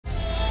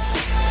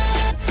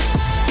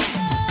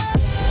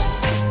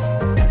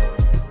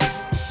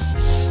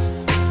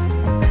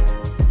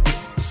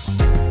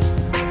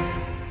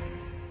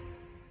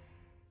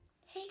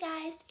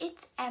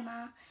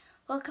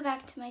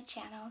to my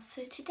channel.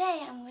 So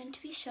today I'm going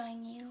to be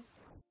showing you...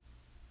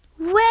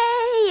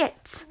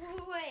 Wait!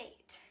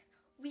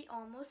 We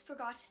almost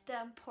forgot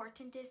the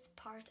importantest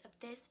part of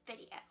this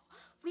video.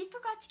 We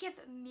forgot to give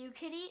Mew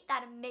Kitty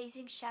that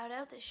amazing shout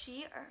out that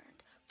she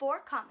earned for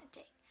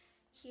commenting.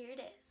 Here it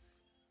is.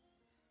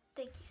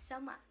 Thank you so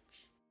much.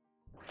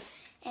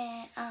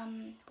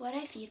 And what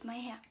I feed my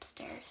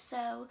hamster.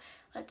 So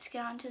let's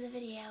get on to the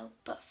video.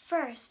 But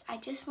first, I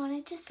just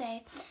wanted to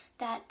say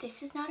that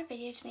this is not a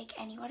video to make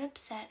anyone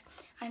upset.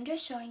 I'm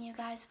just showing you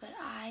guys what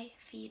I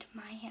feed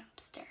my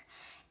hamster.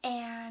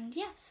 And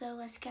yeah, so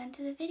let's get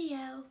into the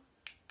video.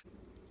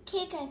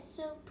 Okay guys,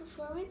 so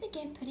before we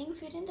begin putting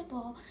food in the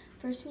bowl,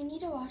 first we need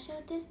to wash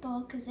out this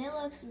bowl because it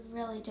looks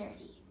really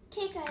dirty.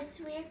 Okay guys,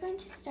 so we are going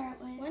to start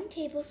with 1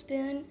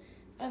 tablespoon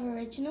of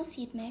original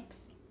seed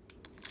mix,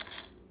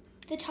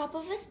 the top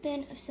of a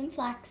spoon of some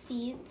flax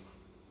seeds,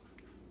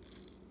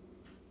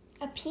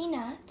 a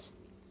peanut,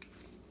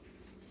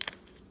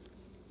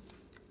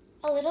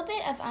 a little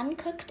bit of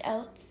uncooked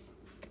oats,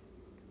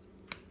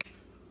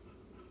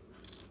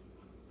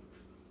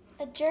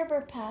 a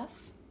gerber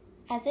puff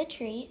as a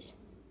treat.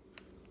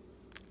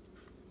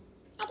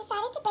 I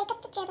decided to break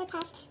up the gerber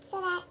puff so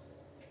that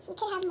he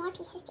could have more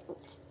pieces to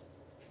eat.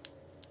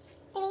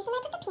 The reason I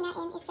put the peanut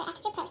in is for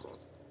extra protein.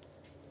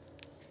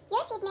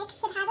 Your seed mix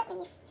should have at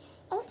least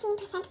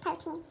 18%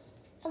 protein.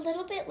 A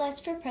little bit less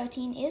for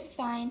protein is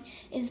fine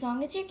as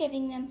long as you're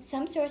giving them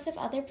some source of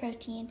other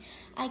protein.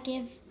 I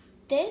give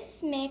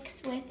this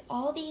mix with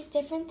all these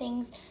different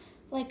things,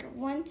 like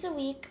once a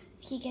week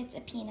he gets a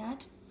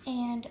peanut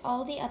and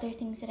all the other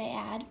things that I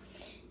add.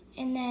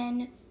 And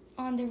then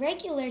on the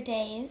regular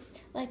days,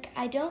 like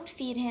I don't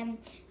feed him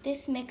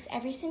this mix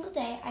every single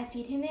day. I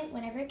feed him it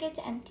whenever it gets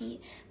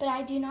empty, but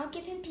I do not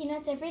give him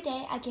peanuts every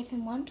day. I give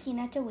him 1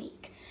 peanut a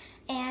week.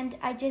 And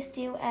I just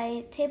do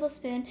a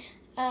tablespoon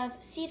of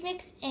seed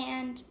mix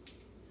and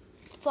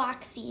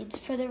flax seeds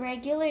for the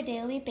regular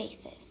daily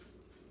basis.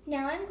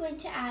 Now I'm going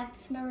to add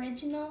some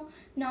original,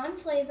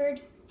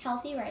 non-flavored,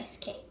 healthy rice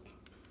cake.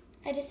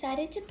 I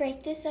decided to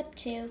break this up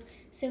too,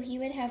 so he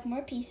would have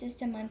more pieces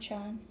to munch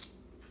on.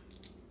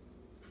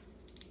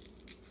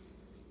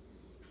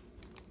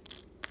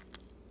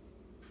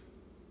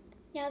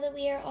 Now that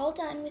we are all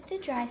done with the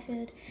dry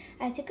food,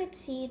 as you could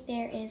see,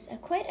 there is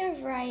quite a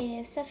variety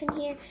of stuff in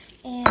here,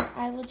 and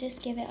I will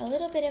just give it a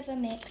little bit of a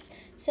mix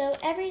so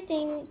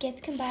everything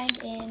gets combined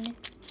in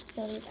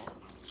really well.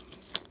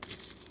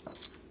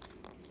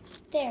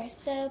 There,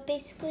 so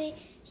basically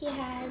he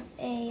has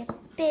a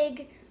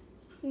big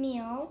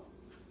meal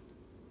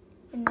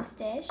in this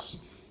dish,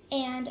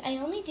 and I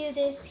only do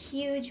this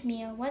huge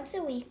meal once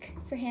a week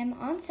for him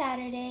on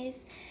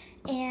Saturdays.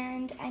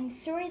 And I'm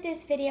sorry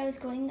this video is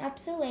going up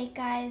so late,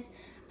 guys.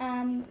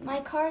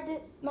 My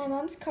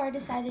mom's car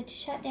decided to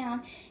shut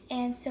down,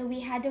 and so we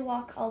had to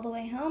walk all the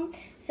way home.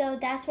 So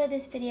that's why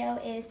this video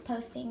is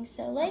posting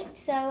so late.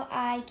 So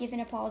I give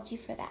an apology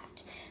for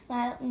that.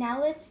 Now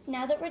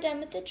that we're done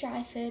with the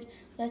dry food,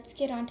 let's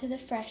get on to the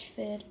fresh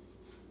food.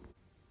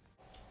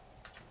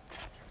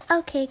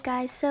 Okay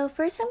guys, so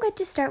first I'm going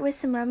to start with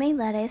some romaine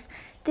lettuce.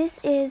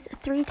 This is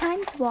 3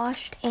 times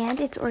washed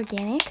and it's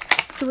organic,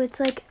 so it's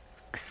like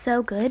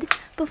so good.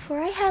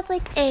 Before I had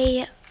like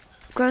a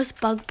gross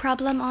bug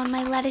problem on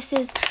my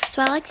lettuces,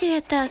 so I like to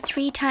get the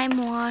 3-time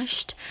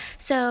washed.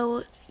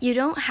 So you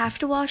don't have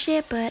to wash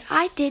it, but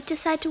I did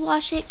decide to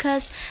wash it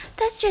because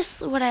that's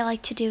just what I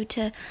like to do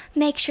to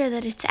make sure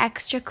that it's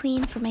extra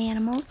clean for my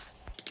animals.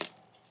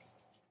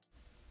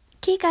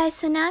 Okay guys,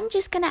 so now I'm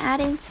just gonna add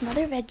in some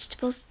other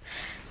vegetables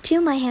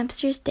to my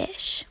hamster's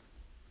dish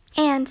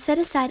and set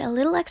aside a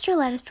little extra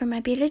lettuce for my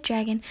bearded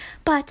dragon,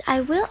 but I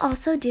will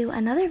also do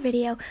another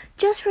video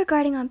just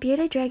regarding on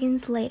bearded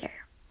dragons later.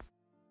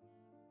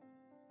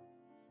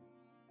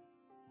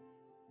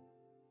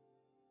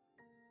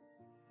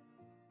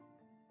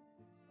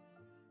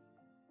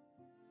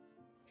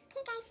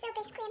 Okay guys, so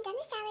basically I'm done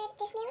the salad.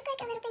 This may look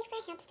like a little big for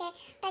a hamster,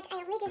 but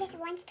I only do this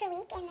once per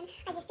week, and then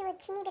I just do a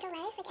teeny bit of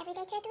lettuce like every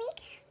day throughout the week,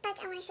 but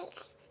I want to show you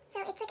guys. So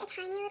it's like a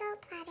tiny little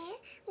platter.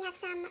 We have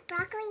some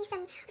broccoli,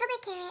 some little bit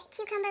of carrot,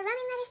 cucumber,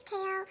 romaine lettuce,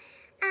 kale,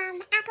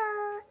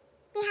 apple.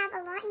 We have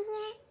a lot in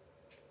here.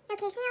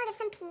 Occasionally I'll give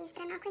some peas,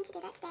 but I'm not going to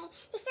do that today.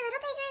 This is a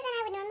little bigger than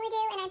I would normally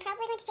do, and I'm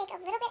probably going to take a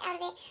little bit out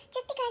of it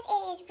just because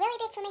it is really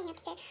big for my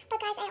hamster.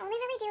 But guys, I only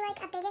really do like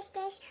a biggish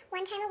dish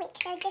 1 time a week,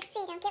 so just so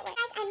you don't get worried.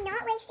 Guys, I'm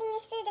not wasting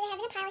this food that I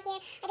have in a pile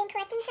here. I've been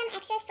collecting some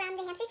extras from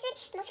the hamster's food.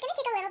 I'm also going to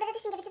take a little bit of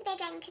this and give it to the bear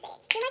dragon because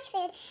it's too much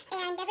food,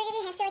 and never give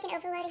your hamster like an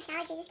overloaded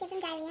salad. You just give them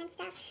diarrhea and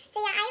stuff.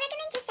 So yeah, I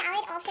recommend just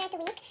salad all throughout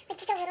the week with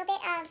just a little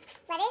bit of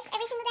lettuce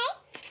every single day.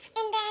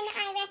 And then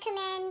I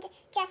recommend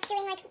just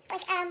doing like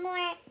a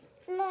more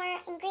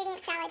ingredient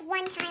salad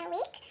 1 time a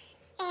week,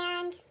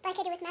 and like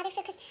I do with my other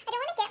food, because I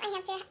don't want to get my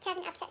hamster to have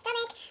an upset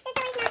stomach. That's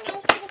always not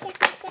nice because it just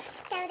makes it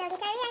so they'll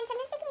get diarrhea, and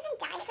sometimes they can even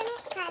die from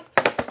it because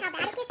how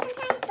bad it gets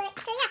sometimes. But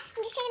so yeah,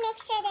 I'm just trying to make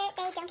sure that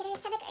they don't get a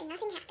hurt stomach or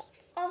nothing happens.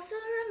 Also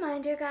a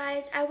reminder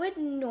guys, I would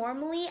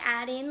normally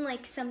add in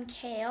like some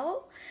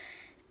kale,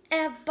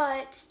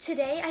 But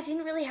today I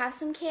didn't really have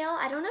some kale.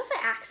 I don't know if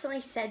I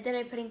accidentally said that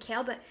I put in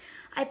kale, but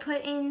I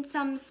put in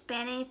some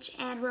spinach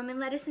and Roman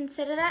lettuce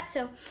instead of that.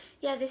 So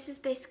yeah, this is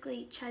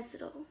basically Chad's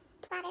little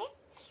platter.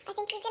 I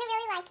think he's gonna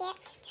really like it.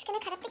 Just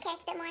gonna cut up the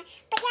carrots a bit more.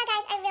 But yeah,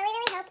 guys, I really,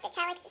 really hope that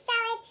Chad likes the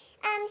salad.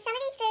 Some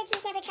of these foods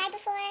he's never tried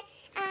before.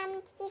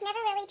 He's never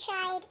really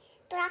tried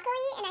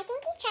broccoli, and I think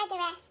he's tried the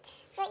rest.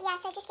 But yeah,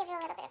 so just give it a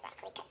little bit of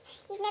broccoli because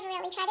he's never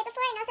really tried it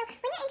before. And also,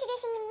 when you're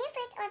introducing new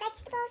fruits or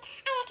vegetables,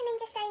 I recommend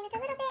just starting with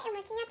a little bit and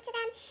working up to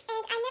them.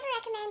 And I never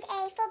recommend a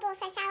full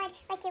bowl-size salad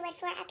like you would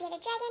for a bearded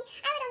dragon.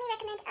 I would only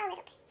recommend a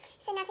little bit,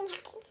 so nothing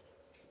happens.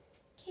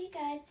 Okay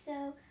guys,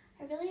 so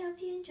I really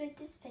hope you enjoyed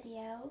this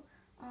video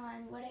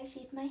on what I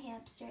feed my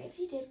hamster. If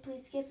you did,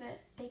 please give it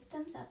a big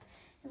thumbs up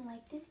and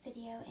like this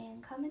video,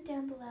 and comment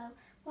down below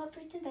what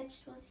fruits and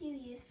vegetables you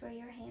use for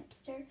your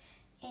hamster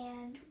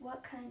and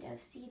what kind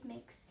of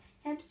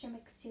hamster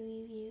mix do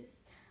you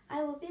use.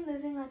 I will be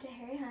moving on to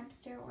hairy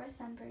hamster or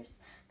sunburst.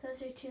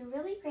 Those are two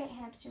really great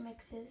hamster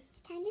mixes.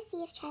 It's time to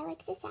see if Chai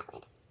likes a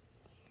salad.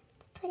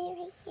 Let's put it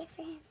right here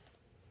for him.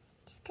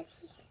 Just because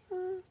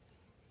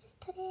just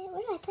put it,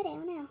 where do I put it?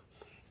 Oh no.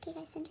 Okay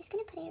guys, so I'm just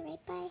going to put it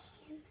right by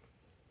him.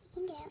 He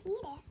can go and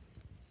eat it.